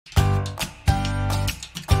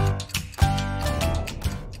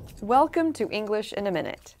Welcome to English in a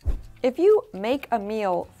Minute. If you make a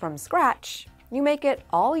meal from scratch, you make it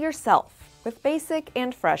all yourself with basic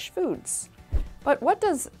and fresh foods. But what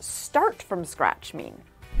does start from scratch mean?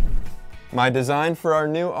 My design for our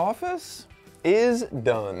new office is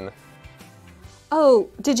done. Oh,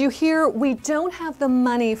 did you hear? We don't have the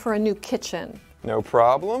money for a new kitchen. No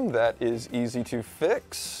problem, that is easy to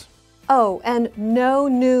fix. Oh, and no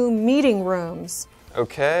new meeting rooms.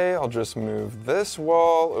 Okay, I'll just move this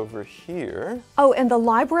wall over here. Oh, and the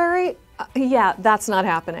library? Yeah, that's not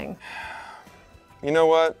happening. You know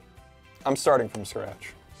what? I'm starting from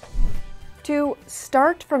scratch. To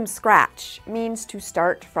start from scratch means to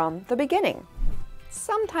start from the beginning.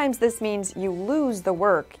 Sometimes this means you lose the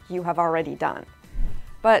work you have already done.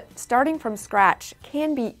 But starting from scratch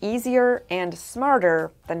can be easier and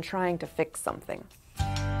smarter than trying to fix something.